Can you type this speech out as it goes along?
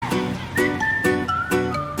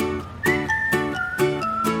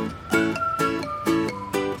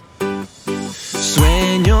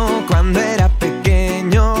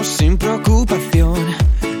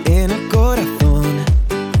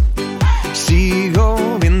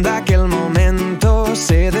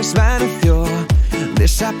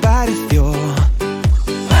desapareció.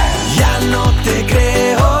 Ya no te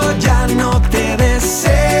creo, ya no te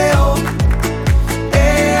deseo.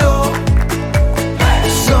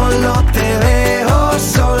 Solo te veo,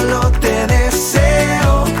 solo te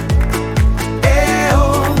deseo.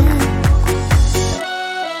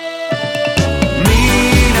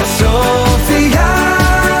 Mira, Sofía,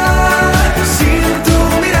 sin tu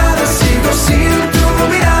mirada sigo, sin tu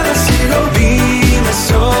mirada sigo. Dime,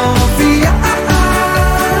 Sofía,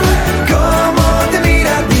 ¿cómo te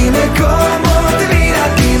mira? Dime cómo te mira.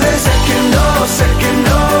 Dime, sé que no, sé que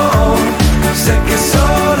no, sé que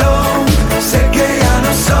solo, sé que ya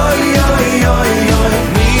no soy yo.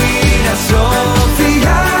 Mira,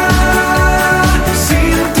 Sofía,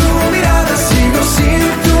 sin tu mirada sigo, sin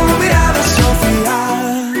tu mirada, Sofía.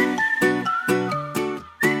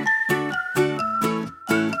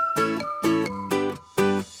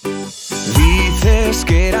 Dices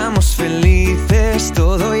que éramos felices,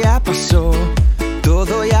 todo ya pasó,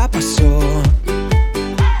 todo ya pasó.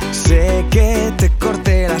 Sé que te